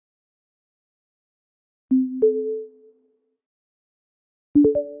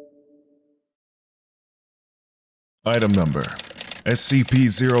Item Number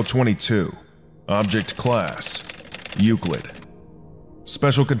SCP-022 Object Class Euclid.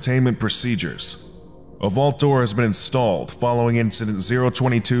 Special Containment Procedures. A vault door has been installed following Incident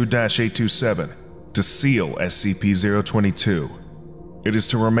 022-827 to seal SCP-022. It is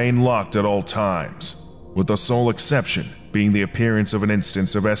to remain locked at all times, with the sole exception being the appearance of an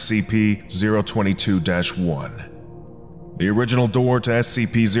instance of SCP-022-1. The original door to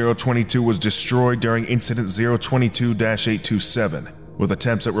SCP-022 was destroyed during Incident 022-827, with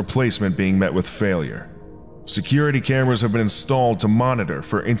attempts at replacement being met with failure. Security cameras have been installed to monitor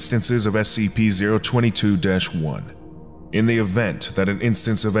for instances of SCP-022-1. In the event that an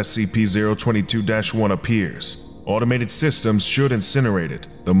instance of SCP-022-1 appears, automated systems should incinerate it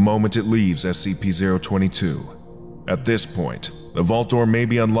the moment it leaves SCP-022. At this point, the vault door may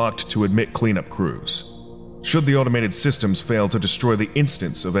be unlocked to admit cleanup crews. Should the automated systems fail to destroy the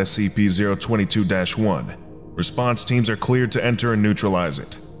instance of SCP-022-1, response teams are cleared to enter and neutralize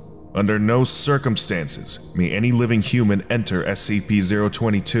it. Under no circumstances may any living human enter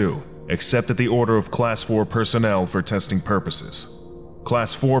SCP-022 except at the order of Class 4 personnel for testing purposes.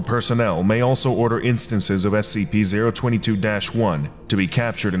 Class 4 personnel may also order instances of SCP-022-1 to be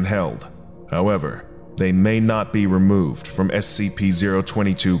captured and held. However, they may not be removed from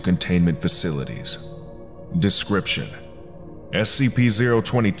SCP-022 containment facilities. Description: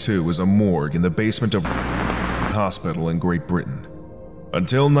 SCP-022 is a morgue in the basement of hospital in Great Britain.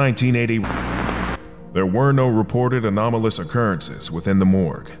 Until 1980, there were no reported anomalous occurrences within the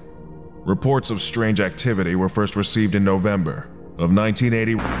morgue. Reports of strange activity were first received in November of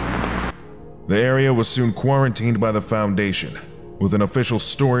 1980. The area was soon quarantined by the Foundation, with an official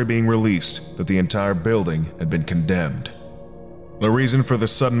story being released that the entire building had been condemned. The reason for the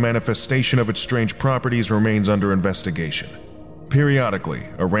sudden manifestation of its strange properties remains under investigation. Periodically,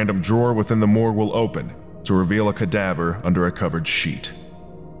 a random drawer within the morgue will open to reveal a cadaver under a covered sheet.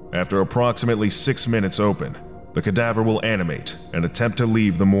 After approximately 6 minutes open, the cadaver will animate and attempt to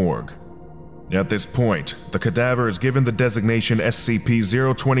leave the morgue. At this point, the cadaver is given the designation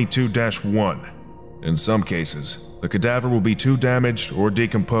SCP-022-1. In some cases, the cadaver will be too damaged or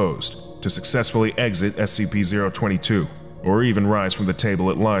decomposed to successfully exit SCP-022, or even rise from the table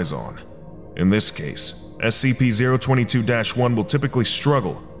it lies on. In this case, SCP-022-1 will typically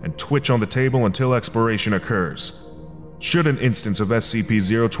struggle and twitch on the table until expiration occurs. Should an instance of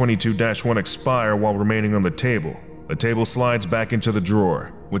SCP-022-1 expire while remaining on the table slides back into the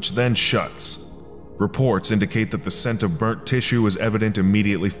drawer, which then shuts. Reports indicate that the scent of burnt tissue is evident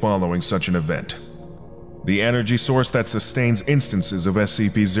immediately following such an event. The energy source that sustains instances of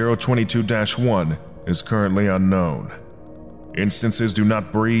SCP-022-1 is currently unknown. Instances do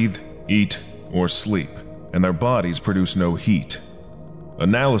not breathe, eat, or sleep, and their bodies produce no heat.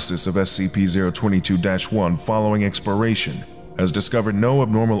 Analysis of SCP-022-1 following expiration has discovered no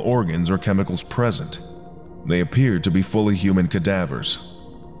abnormal organs or chemicals present. They appear to be fully human cadavers.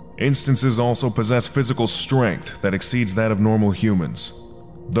 Instances also possess physical strength that exceeds that of normal humans.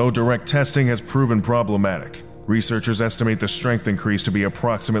 Though direct testing has proven problematic, researchers estimate the strength increase to be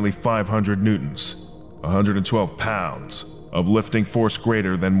approximately 500 newtons, 112 pounds, of lifting force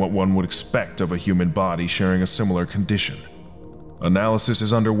greater than what one would expect of a human body sharing a similar condition. Analysis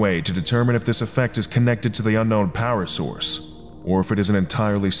is underway to determine if this effect is connected to the unknown power source, or if it is an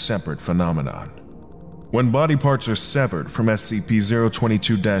entirely separate phenomenon. When body parts are severed from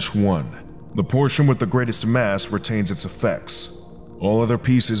SCP-022-1, the portion with the greatest mass retains its effects. All other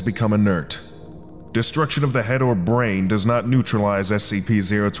pieces become inert. Destruction of the head or brain does not neutralize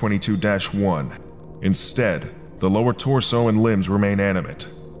SCP-022-1. Instead, the lower torso and limbs remain animate.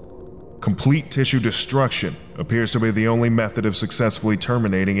 Complete tissue destruction appears to be the only method of successfully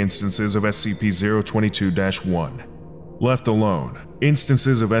terminating instances of SCP-022-1. Left alone,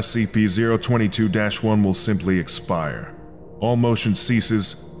 instances of SCP-022-1 will simply expire. All motion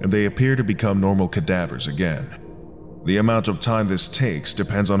ceases, and they appear to become normal cadavers again. The amount of time this takes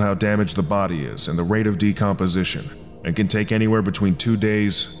depends on how damaged the body is and the rate of decomposition, and can take anywhere between 2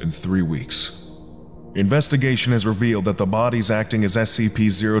 days and 3 weeks. Investigation has revealed that the bodies acting as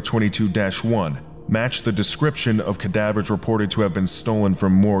SCP-022-1 match the description of cadavers reported to have been stolen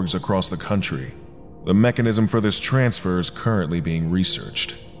from morgues across the country. The mechanism for this transfer is currently being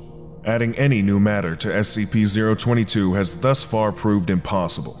researched. Adding any new matter to SCP-022 has thus far proved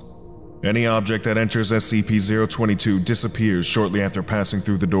impossible. Any object that enters SCP-022 disappears shortly after passing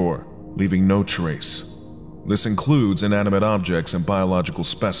through the door, leaving no trace. This includes inanimate objects and biological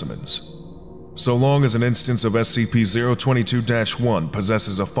specimens. So long as an instance of SCP-022-1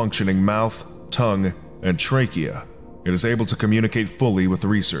 possesses a functioning mouth, tongue, and trachea, it is able to communicate fully with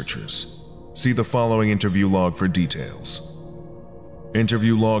researchers. See the following interview log for details.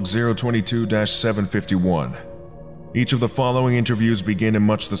 Interview log 022-751. Each of the following interviews begin in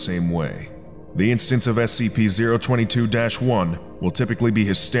much the same way. The instance of SCP-022-1 will typically be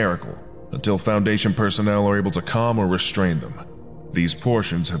hysterical until Foundation personnel are able to calm or restrain them. These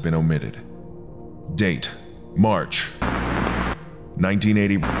portions have been omitted. Date: March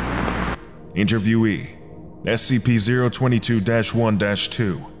 1980. Interviewee: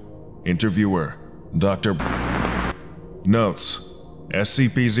 SCP-022-1-2. Interviewer: Dr. Notes: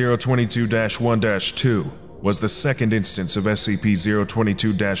 SCP-022-1-2 was the second instance of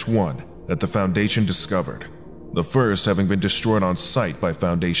SCP-022-1 that the Foundation discovered, the first having been destroyed on site by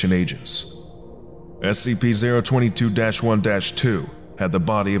Foundation agents. SCP-022-1-2 had the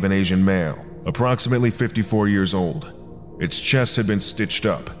body of an Asian male, approximately 54 years old. Its chest had been stitched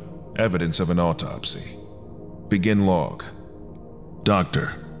up, evidence of an autopsy. Begin log.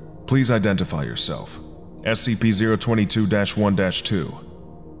 Doctor, please identify yourself.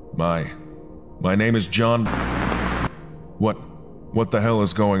 SCP-022-1-2. My name is John. What the hell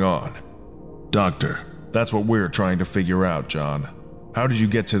is going on? Doctor, that's what we're trying to figure out, John. How did you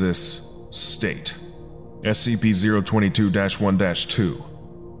get to this state? SCP-022-1-2.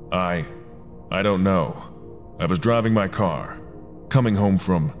 I don't know. I was driving my car, coming home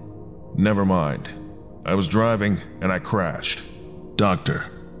from... Never mind. I was driving and I crashed. Doctor,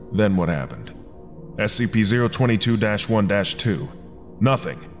 then what happened? SCP-022-1-2.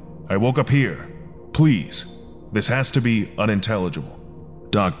 Nothing. I woke up here. Please. This has to be unintelligible.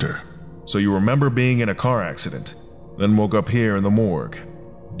 Doctor, so you remember being in a car accident, then woke up here in the morgue.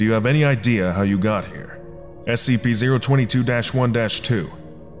 Do you have any idea how you got here? SCP-022-1-2.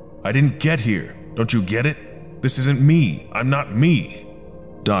 I didn't get here. Don't you get it? This isn't me. I'm not me.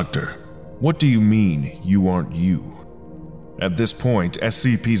 Doctor, what do you mean you aren't you? At this point,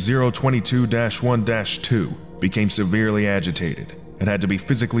 SCP-022-1-2 became severely agitated and had to be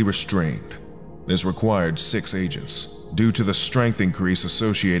physically restrained. This required 6 agents, due to the strength increase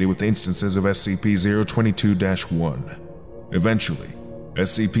associated with instances of SCP-022-1. Eventually,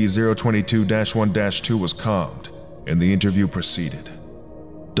 SCP-022-1-2 was calmed, and the interview proceeded.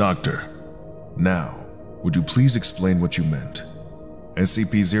 Doctor, now, would you please explain what you meant?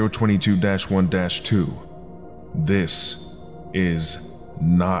 SCP-022-1-2. This is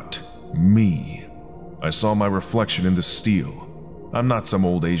not me. I saw my reflection in the steel. I'm not some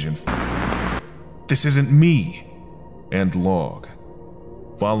old Asian This isn't me. End log.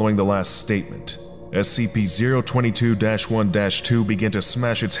 Following the last statement, SCP-022-1-2 began to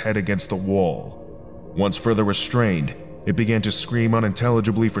smash its head against the wall. Once further restrained, it began to scream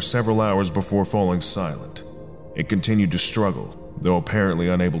unintelligibly for several hours before falling silent. It continued to struggle, though apparently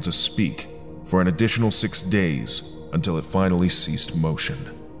unable to speak, for an additional 6 days until it finally ceased motion.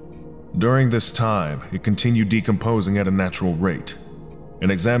 During this time, it continued decomposing at a natural rate. An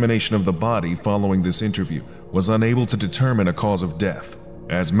examination of the body following this interview was unable to determine a cause of death,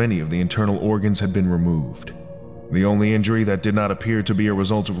 as many of the internal organs had been removed. The only injury that did not appear to be a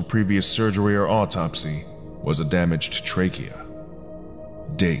result of a previous surgery or autopsy was a damaged trachea.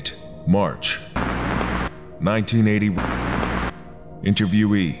 Date: March 1980.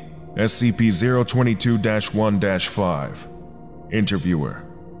 Interviewee: SCP-022-1-5. Interviewer: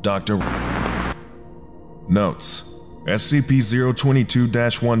 Dr. Notes: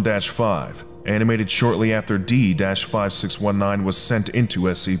 SCP-022-1-5, animated shortly after D-5619 was sent into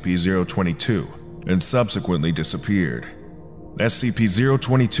SCP-022, and subsequently disappeared.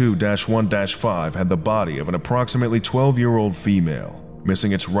 SCP-022-1-5 had the body of an approximately 12-year-old female,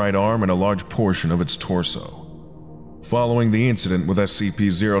 missing its right arm and a large portion of its torso. Following the incident with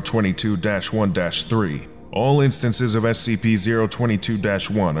SCP-022-1-3, all instances of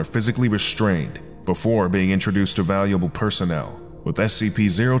SCP-022-1 are physically restrained before being introduced to valuable personnel, with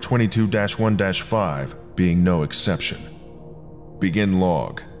SCP-022-1-5 being no exception. Begin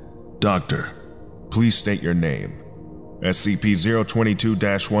log. Doctor, please state your name.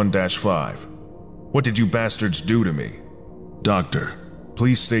 SCP-022-1-5. What did you bastards do to me? Doctor,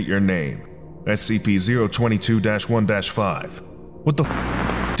 please state your name. SCP-022-1-5. What the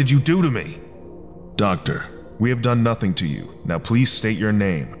f*** did you do to me? Doctor, we have done nothing to you. Now please state your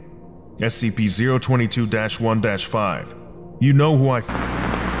name. SCP-022-1-5. You know who I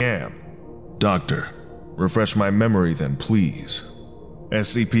am. Doctor, refresh my memory then, please.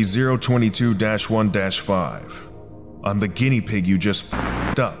 SCP-022-1-5. I'm the guinea pig you just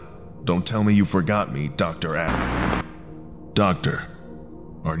f***ed up. Don't tell me you forgot me, Dr. A. Doctor,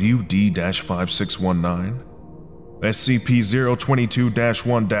 are you D-5619?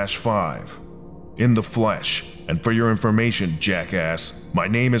 SCP-022-1-5. In the flesh, and for your information, jackass, my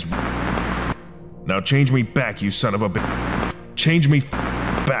name is... Now change me back, you son of a bitch. Change me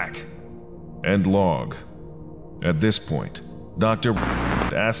back. End log. At this point, Dr.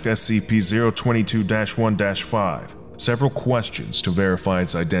 asked SCP-022-1-5 several questions to verify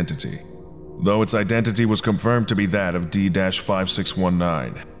its identity. Though its identity was confirmed to be that of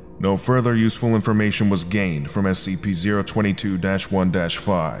D-5619, no further useful information was gained from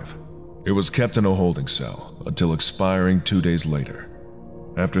SCP-022-1-5. It was kept in a holding cell until expiring 2 days later.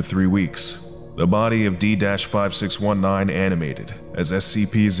 After 3 weeks, the body of D-5619 animated as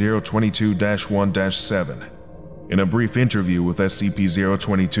SCP-022-1-7. In a brief interview with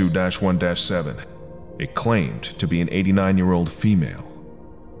SCP-022-1-7, it claimed to be an 89-year-old female.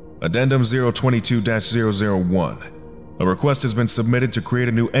 Addendum 022-001. A request has been submitted to create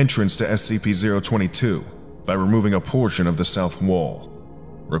a new entrance to SCP-022 by removing a portion of the south wall.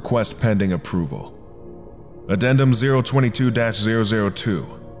 Request pending approval. Addendum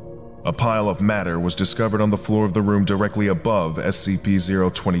 022-002. A pile of matter was discovered on the floor of the room directly above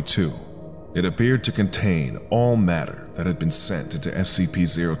SCP-022. It appeared to contain all matter that had been sent into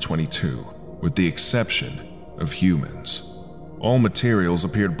SCP-022, with the exception of humans. All materials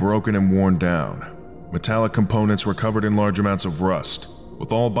appeared broken and worn down. Metallic components were covered in large amounts of rust,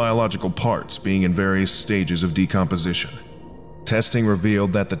 with all biological parts being in various stages of decomposition. Testing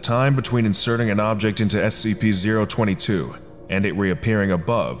revealed that the time between inserting an object into SCP-022 and it reappearing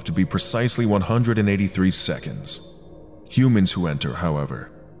above to be precisely 183 seconds. Humans who enter,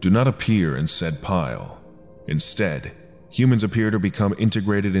 however, do not appear in said pile. Instead, humans appear to become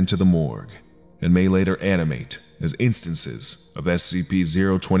integrated into the morgue, and may later animate as instances of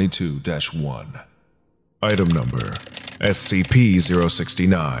SCP-022-1. Item number: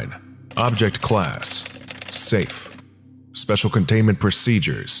 SCP-069. Object Class: Safe. Special Containment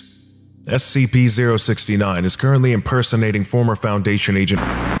Procedures: SCP-069 is currently impersonating former Foundation agent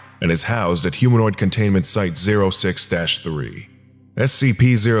and is housed at Humanoid Containment Site 06-3.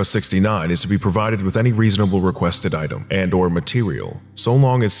 SCP-069 is to be provided with any reasonable requested item and/or material, so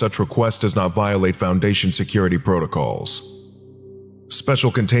long as such request does not violate Foundation security protocols.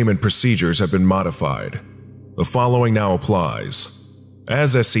 Special containment procedures have been modified. The following now applies.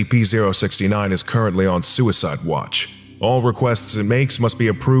 As SCP-069 is currently on suicide watch, all requests it makes must be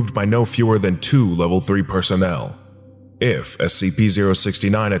approved by no fewer than 2 Level 3 personnel. If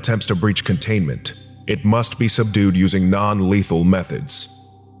SCP-069 attempts to breach containment, it must be subdued using non-lethal methods.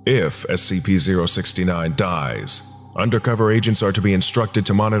 If SCP-069 dies, undercover agents are to be instructed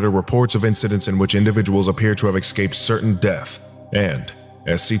to monitor reports of incidents in which individuals appear to have escaped certain death, and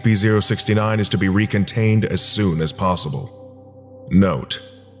SCP-069 is to be recontained as soon as possible. Note: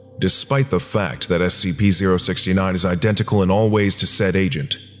 despite the fact that SCP-069 is identical in all ways to said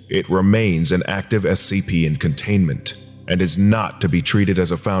agent, it remains an active SCP in containment, and is not to be treated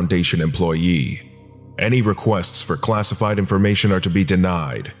as a Foundation employee. Any requests for classified information are to be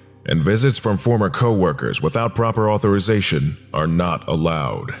denied, and visits from former co-workers without proper authorization are not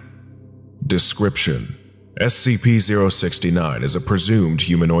allowed. Description: SCP-069 is a presumed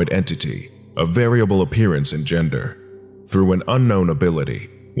humanoid entity of variable appearance and gender. Through an unknown ability,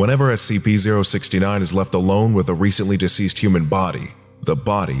 whenever SCP-069 is left alone with a recently deceased human body, the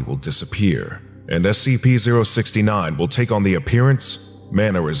body will disappear, and SCP-069 will take on the appearance,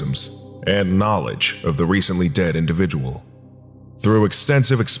 mannerisms, and knowledge of the recently dead individual. Through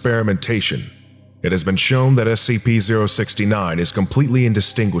extensive experimentation, it has been shown that SCP-069 is completely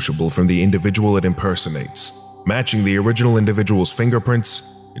indistinguishable from the individual it impersonates, matching the original individual's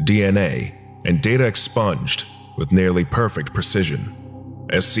fingerprints, DNA, and data expunged with nearly perfect precision.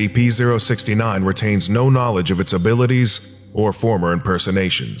 SCP-069 retains no knowledge of its abilities or former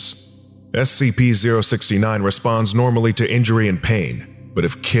impersonations. SCP-069 responds normally to injury and pain, but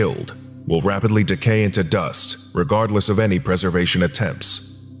if killed, will rapidly decay into dust, regardless of any preservation attempts.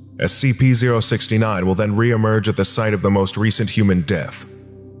 SCP-069 will then re-emerge at the site of the most recent human death.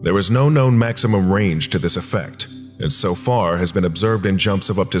 There is no known maximum range to this effect, and so far has been observed in jumps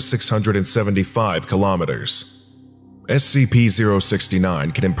of up to 675 kilometers.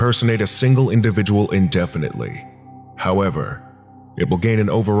 SCP-069 can impersonate a single individual indefinitely. However, it will gain an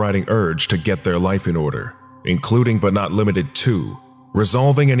overriding urge to get their life in order, including but not limited to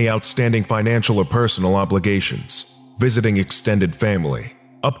resolving any outstanding financial or personal obligations, visiting extended family,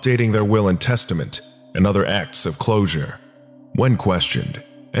 updating their will and testament, and other acts of closure. When questioned,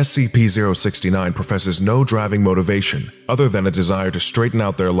 SCP-069 professes no driving motivation other than a desire to straighten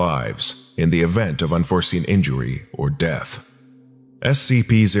out their lives in the event of unforeseen injury or death.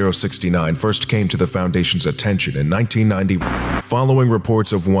 SCP-069 first came to the Foundation's attention in 1990 following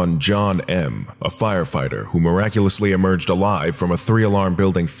reports of one John M., a firefighter who miraculously emerged alive from a 3-alarm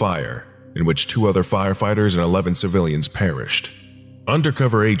building fire. in which 2 other firefighters and 11 civilians perished.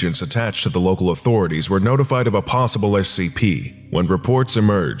 Undercover agents attached to the local authorities were notified of a possible SCP when reports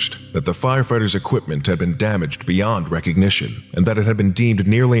emerged that the firefighters' equipment had been damaged beyond recognition and that it had been deemed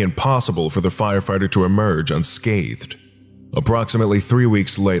nearly impossible for the firefighter to emerge unscathed. Approximately 3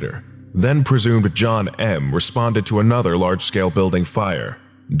 weeks later, then presumed John M. responded to another large-scale building fire,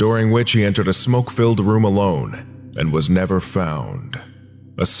 during which he entered a smoke-filled room alone and was never found.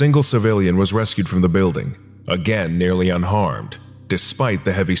 A single civilian was rescued from the building, again nearly unharmed, despite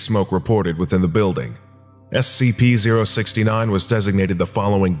the heavy smoke reported within the building. SCP-069 was designated the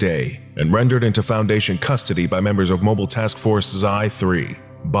following day and rendered into Foundation custody by members of Mobile Task Force Xi-3,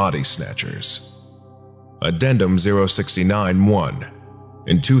 Body Snatchers. Addendum 069-1.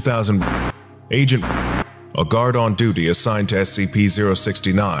 In 2000, Agent, a guard on duty assigned to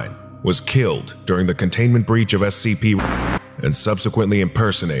SCP-069, was killed during the containment breach of SCP and subsequently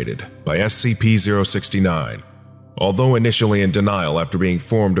impersonated by SCP-069. Although initially in denial after being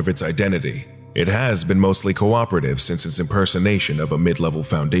informed of its identity, it has been mostly cooperative since its impersonation of a mid-level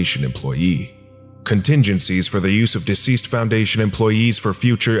Foundation employee. Contingencies for the use of deceased Foundation employees for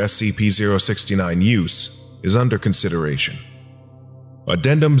future SCP-069 use is under consideration.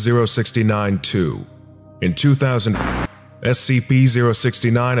 Addendum 069-2. In 2000,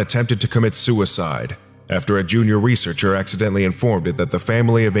 SCP-069 attempted to commit suicide after a junior researcher accidentally informed it that the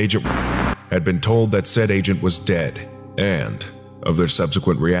family of Agent had been told that said agent was dead, and of their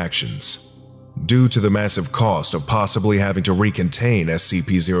subsequent reactions. Due to the massive cost of possibly having to recontain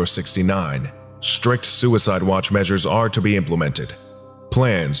SCP-069, strict suicide watch measures are to be implemented.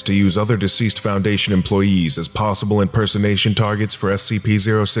 Plans to use other deceased Foundation employees as possible impersonation targets for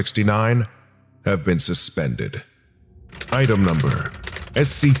SCP-069 have been suspended. Item Number: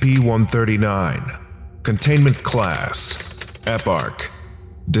 SCP-139. Containment Class: Eparch.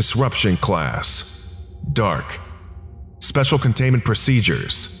 Disruption Class: Dark. Special Containment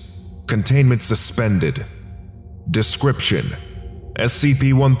Procedures: Containment Suspended. Description: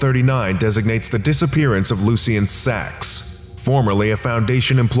 SCP-139 designates the disappearance of Lucian Sachs, formerly a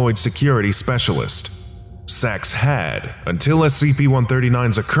Foundation-employed security specialist. Sachs had, until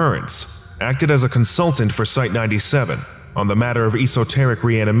SCP-139's occurrence, acted as a consultant for Site-97 on the matter of esoteric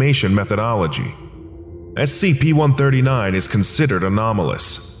reanimation methodology. SCP-139 is considered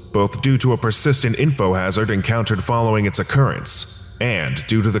anomalous, both due to a persistent info hazard encountered following its occurrence, and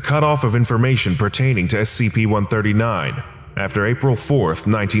due to the cutoff of information pertaining to SCP-139 after April 4,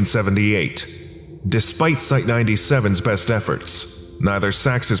 1978. Despite Site-97's best efforts, neither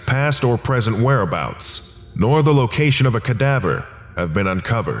Sachs's past or present whereabouts, nor the location of a cadaver, have been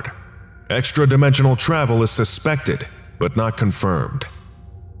uncovered. Extra-dimensional travel is suspected, but not confirmed.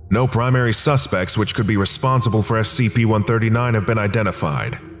 No primary suspects which could be responsible for SCP-139 have been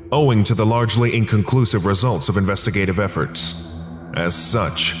identified, owing to the largely inconclusive results of investigative efforts. As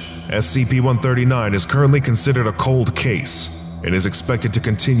such, SCP-139 is currently considered a cold case and is expected to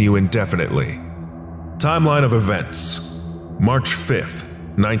continue indefinitely. Timeline of events: March 5,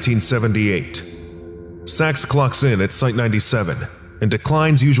 1978. Sachs clocks in at Site-97 and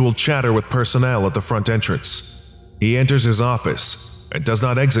declines usual chatter with personnel at the front entrance. He enters his office and does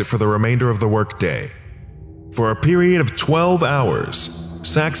not exit for the remainder of the workday. For a period of 12 hours,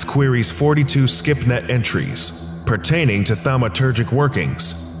 Sachs queries 42 SCPnet entries pertaining to thaumaturgic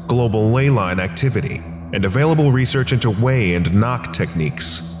workings, global leyline activity, and available research into Wei and knock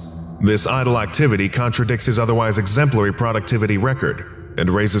techniques. This idle activity contradicts his otherwise exemplary productivity record and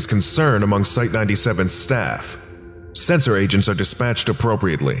raises concern among Site-97's staff. Sensor agents are dispatched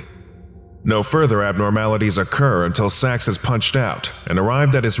appropriately. No further abnormalities occur until Sachs has punched out and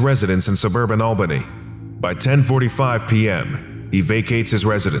arrived at his residence in suburban Albany. By 10:45 p.m., he vacates his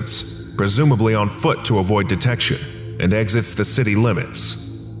residence, presumably on foot to avoid detection, and exits the city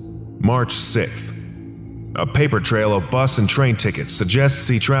limits. March 6th. A paper trail of bus and train tickets suggests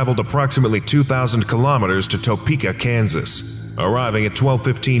he traveled approximately 2,000 kilometers to Topeka, Kansas, arriving at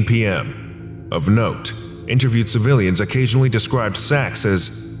 12:15 p.m. Of note, interviewed civilians occasionally described Sachs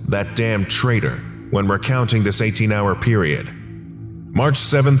as "that damn traitor" when recounting this 18-hour period. March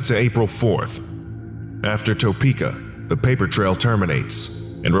 7th to April 4th. After Topeka, the paper trail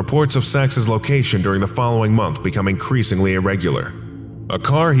terminates, and reports of Sachs's location during the following month become increasingly irregular. A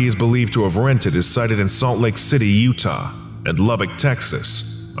car he is believed to have rented is sighted in Salt Lake City, Utah, and Lubbock,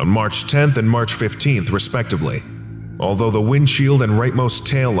 Texas, on March 10th and March 15th respectively, although the windshield and rightmost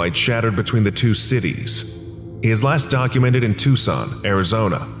taillight shattered between the two cities. He is last documented in Tucson,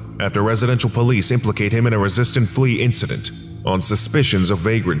 Arizona, after residential police implicate him in a resistant flee incident on suspicions of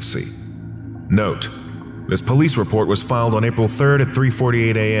vagrancy. Note: this police report was filed on April 3rd at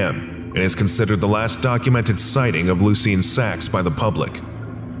 3:48 a.m., and is considered the last documented sighting of Lucian Sachs by the public.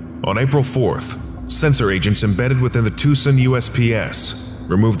 On April 4th, sensor agents embedded within the Tucson USPS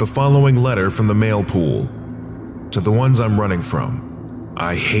removed the following letter from the mail pool. To the ones I'm running from,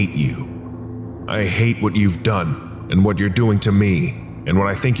 I hate you. I hate what you've done and what you're doing to me and what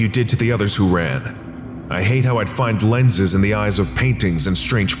I think you did to the others who ran. I hate how I'd find lenses in the eyes of paintings and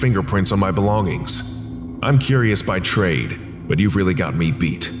strange fingerprints on my belongings. I'm curious by trade, but you've really got me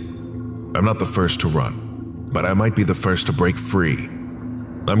beat. I'm not the first to run, but I might be the first to break free.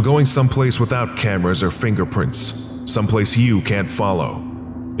 I'm going someplace without cameras or fingerprints, someplace you can't follow.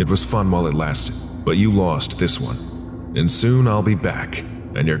 It was fun while it lasted, but you lost this one. And soon I'll be back,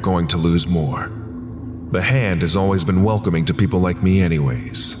 and you're going to lose more. The Hand has always been welcoming to people like me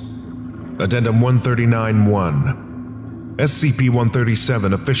anyways. Addendum 139-1.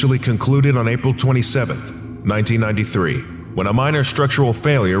 SCP-137 officially concluded on April 27, 1993, when a minor structural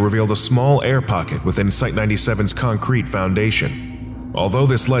failure revealed a small air pocket within Site-97's concrete foundation. Although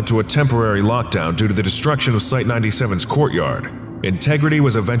this led to a temporary lockdown due to the destruction of Site-97's courtyard, integrity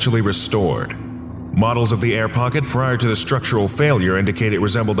was eventually restored. Models of the air pocket prior to the structural failure indicate it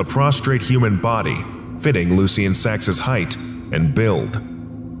resembled a prostrate human body, fitting Lucian Sachs's height and build.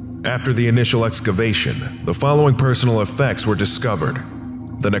 After the initial excavation, the following personal effects were discovered: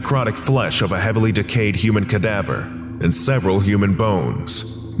 the necrotic flesh of a heavily decayed human cadaver and several human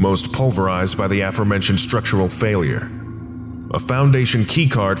bones, most pulverized by the aforementioned structural failure. A Foundation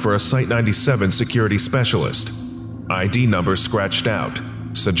keycard for a Site-97 security specialist, ID number scratched out,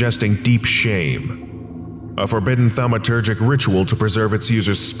 suggesting deep shame. A forbidden thaumaturgic ritual to preserve its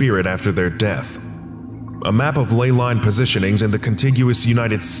user's spirit after their death. A map of ley line positionings in the contiguous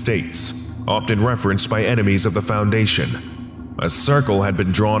United States, often referenced by enemies of the Foundation. A circle had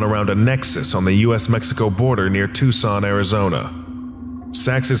been drawn around a nexus on the US-Mexico border near Tucson, Arizona.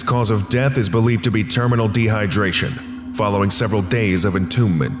 Sachs's cause of death is believed to be terminal dehydration, following several days of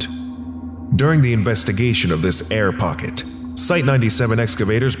entombment. During the investigation of this air pocket, Site-97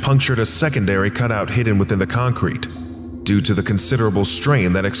 excavators punctured a secondary cutout hidden within the concrete. Due to the considerable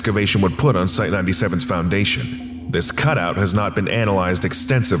strain that excavation would put on Site-97's foundation, this cutout has not been analyzed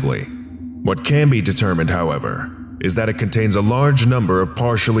extensively. What can be determined, however, is that it contains a large number of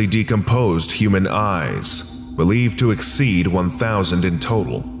partially decomposed human eyes, believed to exceed 1,000 in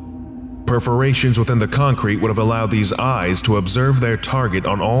total. Perforations within the concrete would have allowed these eyes to observe their target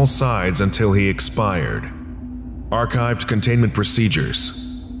on all sides until he expired. Archived containment procedures.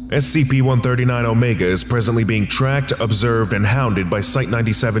 SCP-139 is presently being tracked, observed, and hounded by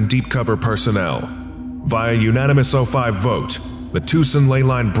Site-97 deep cover personnel. Via unanimous 05 vote, the Tucson ley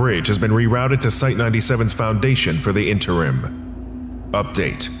line bridge has been rerouted to Site-97's Foundation for the interim.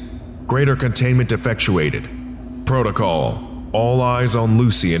 Update: greater containment effectuated. Protocol: all eyes on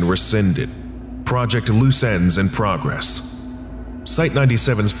Lucian rescinded. Project Loose Ends in progress.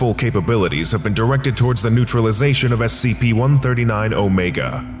 Site-97's full capabilities have been directed towards the neutralization of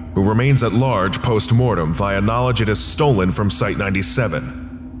SCP-139 who remains at large post-mortem via knowledge it has stolen from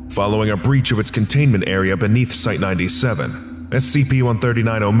Site-97. Following a breach of its containment area beneath Site-97,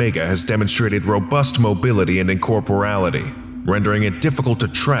 SCP-139 has demonstrated robust mobility and incorporality, rendering it difficult to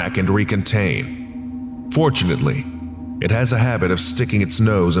track and recontain. Fortunately, it has a habit of sticking its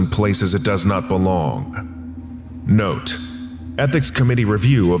nose in places it does not belong. Note: Ethics Committee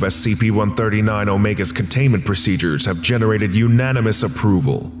review of SCP-139 containment procedures have generated unanimous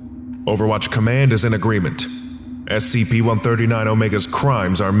approval. Overwatch Command is in agreement. SCP-139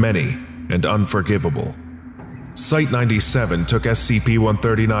 crimes are many and unforgivable. Site-97 took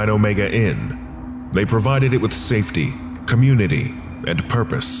SCP-139 in. They provided it with safety, community, and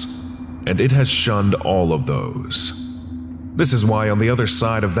purpose, and it has shunned all of those. This is why on the other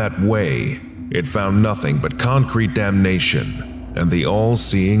side of that way, it found nothing but concrete damnation and the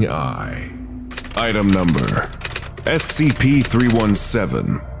all-seeing eye. Item number: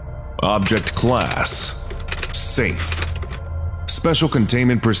 SCP-317. Object Class: Safe. Special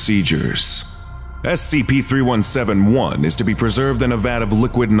Containment Procedures. SCP-317-1 is to be preserved in a vat of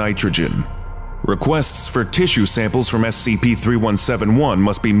liquid nitrogen. Requests for tissue samples from SCP-317-1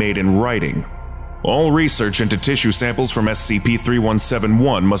 must be made in writing. All research into tissue samples from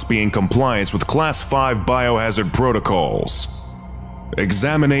SCP-317-1 must be in compliance with Class 5 biohazard protocols.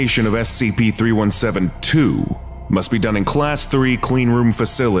 Examination of SCP-317-2 must be done in Class 3 cleanroom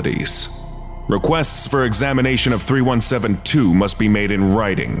facilities. Requests for examination of 317-2 must be made in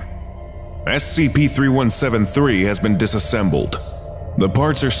writing. SCP-3173 has been disassembled. The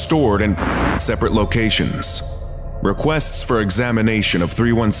parts are stored in separate locations. Requests for examination of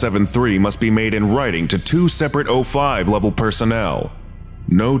 3173 must be made in writing to 2 separate O5 level personnel.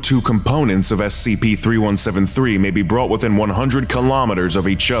 No two components of SCP-3173 may be brought within 100 kilometers of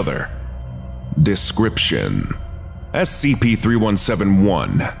each other. Description: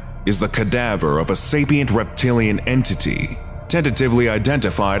 SCP-3171 is the cadaver of a sapient reptilian entity, tentatively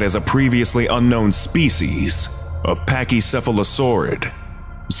identified as a previously unknown species of pachycephalosaurid.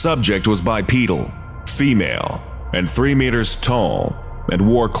 Subject was bipedal, female, and 3 meters tall, and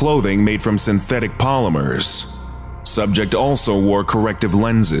wore clothing made from synthetic polymers. Subject also wore corrective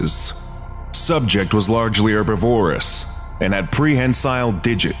lenses. Subject was largely herbivorous and had prehensile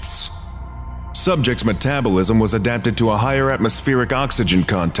digits. Subject's metabolism was adapted to a higher atmospheric oxygen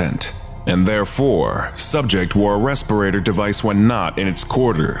content, and therefore, subject wore a respirator device when not in its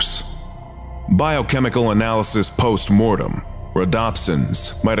quarters. Biochemical analysis post-mortem,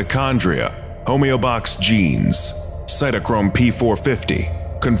 rhodopsins, mitochondria, homeobox genes, cytochrome P450,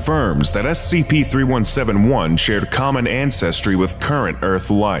 confirms that SCP-3171 shared common ancestry with current Earth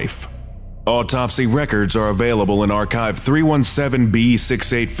life. Autopsy records are available in Archive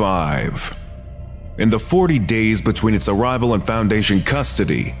 317-B685. In the 40 days between its arrival in Foundation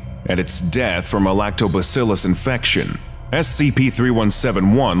custody and its death from a lactobacillus infection,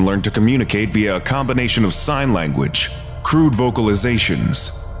 SCP-3171 learned to communicate via a combination of sign language, crude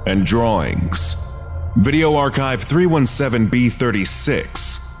vocalizations, and drawings. Video Archive 317-B36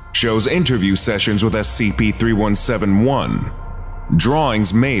 shows interview sessions with SCP-3171.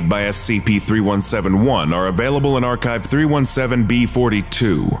 Drawings made by SCP-3171 are available in Archive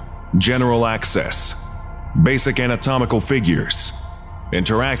 317-B42. General access. Basic anatomical figures.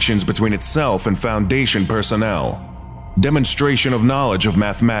 Interactions between itself and Foundation personnel. Demonstration of knowledge of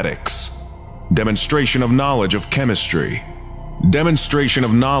mathematics. Demonstration of knowledge of chemistry. Demonstration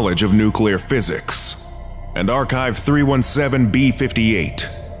of knowledge of nuclear physics. And Archive 317-B58.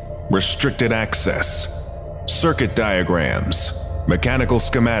 Restricted access. Circuit diagrams. Mechanical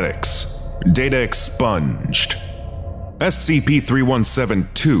schematics. Data expunged.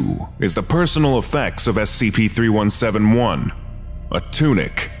 SCP-3172 is the personal effects of SCP-3171. A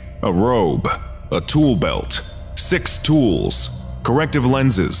tunic, a robe, a tool belt, 6 tools, corrective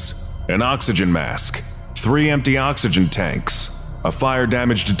lenses, an oxygen mask, 3 empty oxygen tanks, a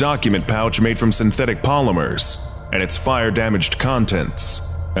fire-damaged document pouch made from synthetic polymers, and its fire-damaged contents,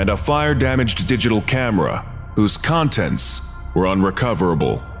 and a fire-damaged digital camera, whose contents were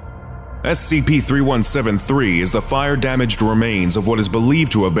unrecoverable. SCP-3173 is the fire-damaged remains of what is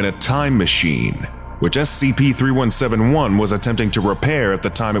believed to have been a time machine, which SCP-3171 was attempting to repair at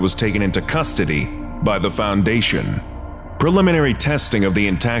the time it was taken into custody by the Foundation. Preliminary testing of the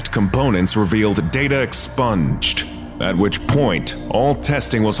intact components revealed data expunged, at which point all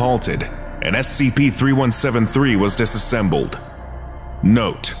testing was halted and SCP-3173 was disassembled.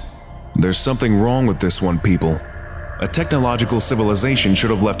 Note: there's something wrong with this one, people. A technological civilization should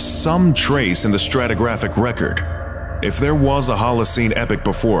have left some trace in the stratigraphic record. If there was a Holocene epoch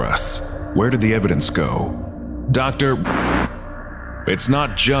before us, where did the evidence go? Dr. It's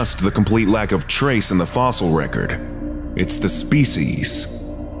not just the complete lack of trace in the fossil record. It's the species.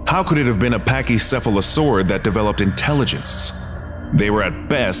 How could it have been a pachycephalosaurid that developed intelligence? They were at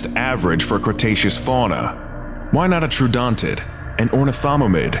best average for Cretaceous fauna. Why not a troodontid, an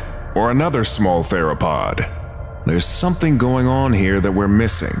ornithomimid, or another small theropod? There's something going on here that we're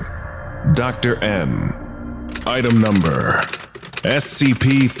missing. Dr. M. Item number: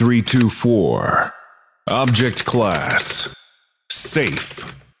 SCP-324. Object Class: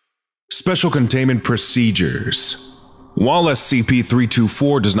 Safe. Special Containment Procedures. While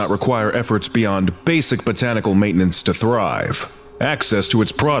SCP-324 does not require efforts beyond basic botanical maintenance to thrive, access to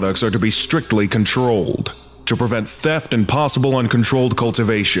its products are to be strictly controlled to prevent theft and possible uncontrolled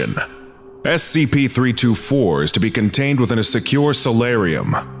cultivation. SCP-324 is to be contained within a secure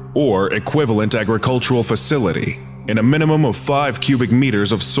solarium, or equivalent agricultural facility, in a minimum of 5 cubic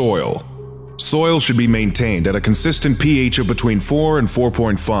meters of soil. Soil should be maintained at a consistent pH of between 4 and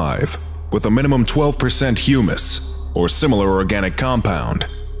 4.5, with a minimum 12% humus, or similar organic compound,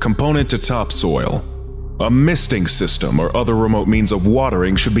 component to topsoil. A misting system or other remote means of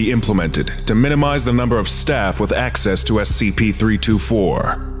watering should be implemented to minimize the number of staff with access to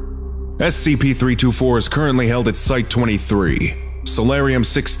SCP-324. SCP-324 is currently held at Site-23, Solarium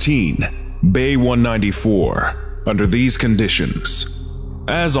 16, Bay 194, under these conditions.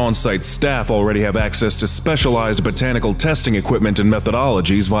 As on-site staff already have access to specialized botanical testing equipment and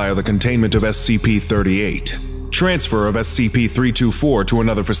methodologies via the containment of SCP-38, transfer of SCP-324 to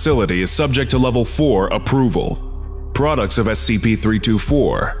another facility is subject to Level 4 approval. Products of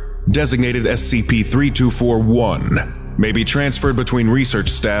SCP-324, designated SCP-324-1, may be transferred between research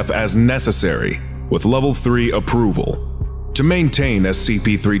staff as necessary, with Level 3 approval. to maintain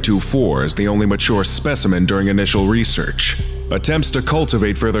SCP-324 as the only mature specimen during initial research, attempts to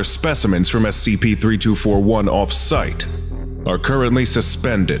cultivate further specimens from SCP-3241 off-site are currently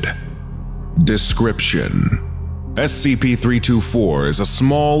suspended. Description: SCP-324 is a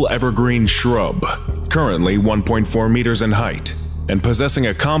small evergreen shrub, currently 1.4 meters in height, and possessing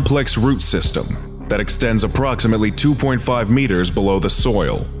a complex root system that extends approximately 2.5 meters below the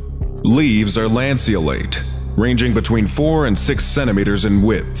soil. Leaves are lanceolate, ranging between 4 and 6 centimeters in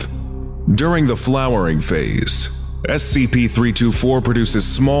width. During the flowering phase, SCP-324 produces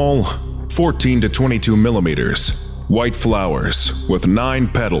small, 14 to 22 millimeters, white flowers with 9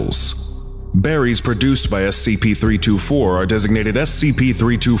 petals. Berries produced by SCP-324 are designated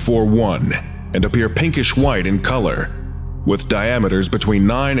SCP-3241 and appear pinkish-white in color, with diameters between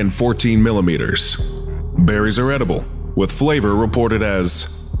 9 and 14 millimeters. Berries are edible, with flavor reported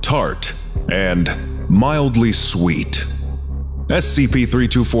as tart and mildly sweet.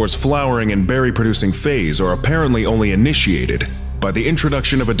 SCP-324's flowering and berry-producing phase are apparently only initiated by the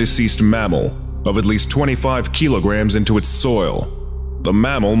introduction of a deceased mammal of at least 25 kilograms into its soil. The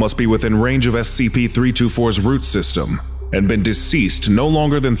mammal must be within range of SCP-324's root system and been deceased no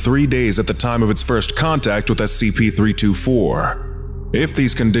longer than 3 days at the time of its first contact with SCP-324. If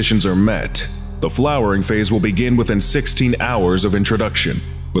these conditions are met, the flowering phase will begin within 16 hours of introduction,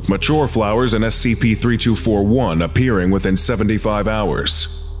 with mature flowers in SCP-3241 appearing within 75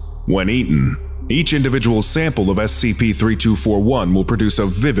 hours. When eaten, each individual sample of SCP-3241 will produce a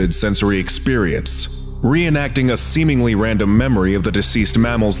vivid sensory experience, reenacting a seemingly random memory of the deceased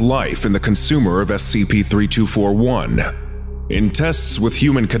mammal's life in the consumer of SCP-3241. In tests with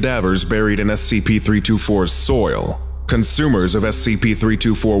human cadavers buried in SCP-324's soil, consumers of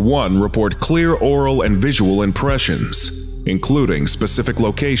SCP-3241 report clear oral and visual impressions, including specific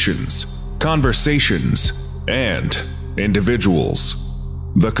locations, conversations, and individuals.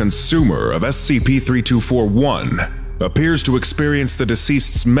 The consumer of SCP-3241 appears to experience the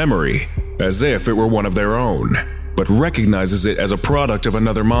deceased's memory as if it were one of their own, but recognizes it as a product of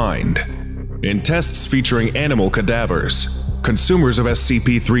another mind. In tests featuring animal cadavers, consumers of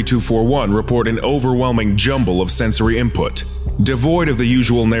SCP-3241 report an overwhelming jumble of sensory input, devoid of the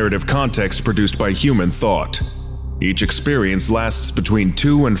usual narrative context produced by human thought. Each experience lasts between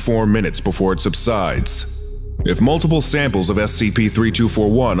 2 and 4 minutes before it subsides. If multiple samples of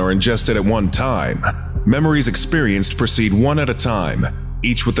SCP-3241 are ingested at one time, memories experienced proceed one at a time,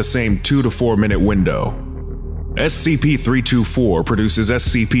 each with the same 2 to 4 minute window. SCP-324 produces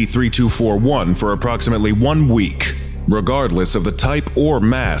SCP-3241 for approximately 1 week, regardless of the type or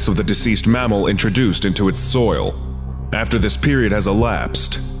mass of the deceased mammal introduced into its soil. After this period has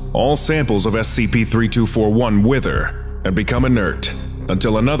elapsed, all samples of SCP-3241 wither and become inert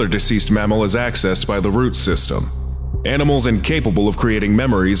until another deceased mammal is accessed by the root system. Animals incapable of creating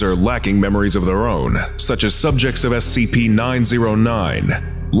memories or lacking memories of their own, such as subjects of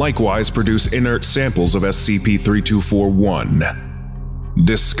SCP-909, likewise produce inert samples of SCP-3241.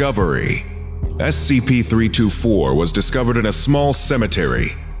 Discovery: SCP-324 was discovered in a small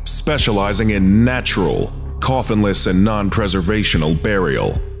cemetery, specializing in natural, coffinless and non-preservational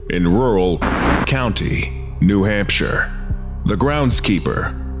burial in rural County, New Hampshire. The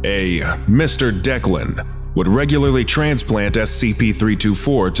groundskeeper, a Mr. Declan, would regularly transplant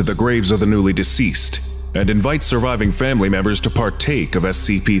SCP-324 to the graves of the newly deceased and invite surviving family members to partake of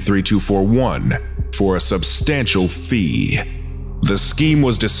SCP-3241 for a substantial fee. The scheme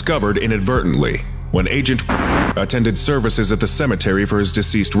was discovered inadvertently when Agent attended services at the cemetery for his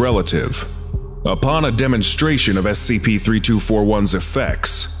deceased relative. Upon a demonstration of SCP-3241's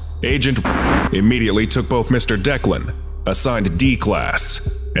effects, Agent immediately took both Mr. Declan, assigned D Class,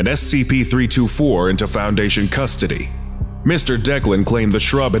 and SCP-324 into Foundation custody. Mr. Declan claimed the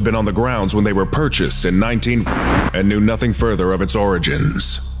shrub had been on the grounds when they were purchased in and knew nothing further of its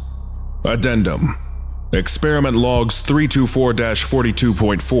origins. Addendum: Experiment Logs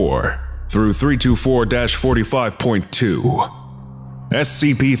 324-42.4 through 324-45.2.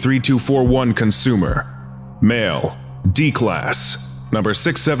 SCP-3241 Consumer, Male, D Class, number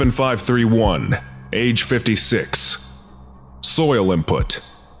 67531, age 56. Soil input: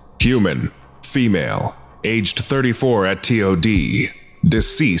 Human, female, aged 34 at TOD,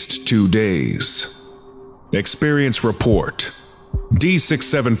 deceased 2 days. Experience report: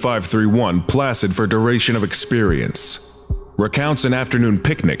 D67531 placid for duration of experience. Recounts an afternoon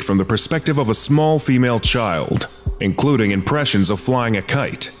picnic from the perspective of a small female child, including impressions of flying a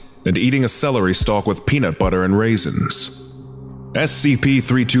kite and eating a celery stalk with peanut butter and raisins.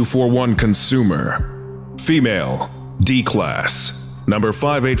 SCP-3241 Consumer, female, D Class, number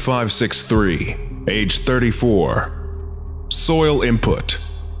 58563, age 34. Soil input: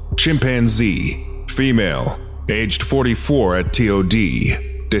 chimpanzee, female, aged 44 at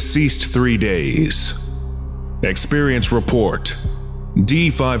TOD, deceased 3 days. Experience report: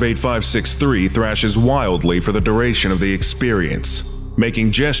 D58563 thrashes wildly for the duration of the experience,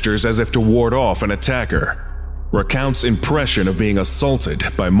 making gestures as if to ward off an attacker. Recounts impression of being assaulted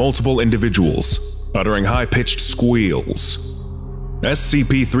by multiple individuals, uttering high-pitched squeals.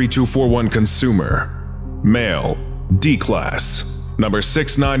 SCP-3241 Consumer, male, D Class, number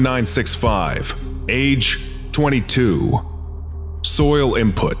 69965, age 22. Soil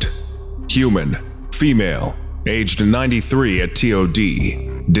input: human, female, aged 93 at TOD,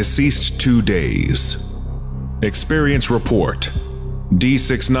 deceased 2 days. Experience report: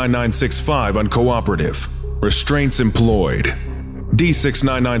 D69965 uncooperative, restraints employed.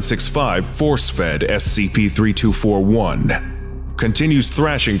 D69965 force-fed SCP-3241. Continues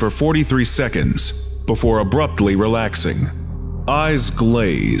thrashing for 43 seconds before abruptly relaxing. Eyes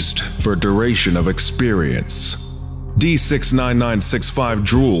glazed for duration of experience. D69965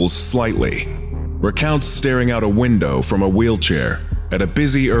 drools slightly. Recounts staring out a window from a wheelchair at a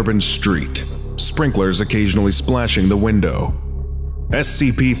busy urban street, sprinklers occasionally splashing the window.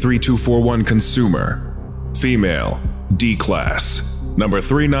 SCP-3241 Consumer, female, D Class, number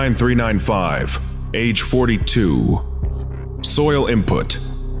 39395, age 42. Soil input: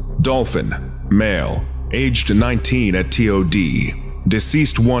 dolphin, male, aged 19 at TOD,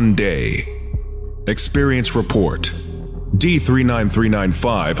 deceased 1 day. Experience report: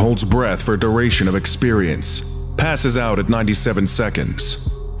 D39395 holds breath for duration of experience, passes out at 97 seconds.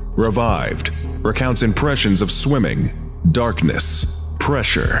 Revived, recounts impressions of swimming, darkness,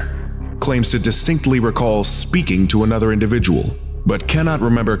 pressure. Claims to distinctly recall speaking to another individual, but cannot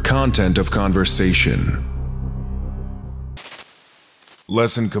remember content of conversation.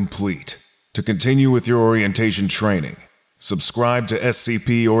 Lesson complete. To continue with your orientation training, subscribe to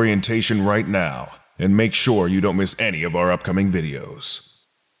SCP Orientation right now, and make sure you don't miss any of our upcoming videos.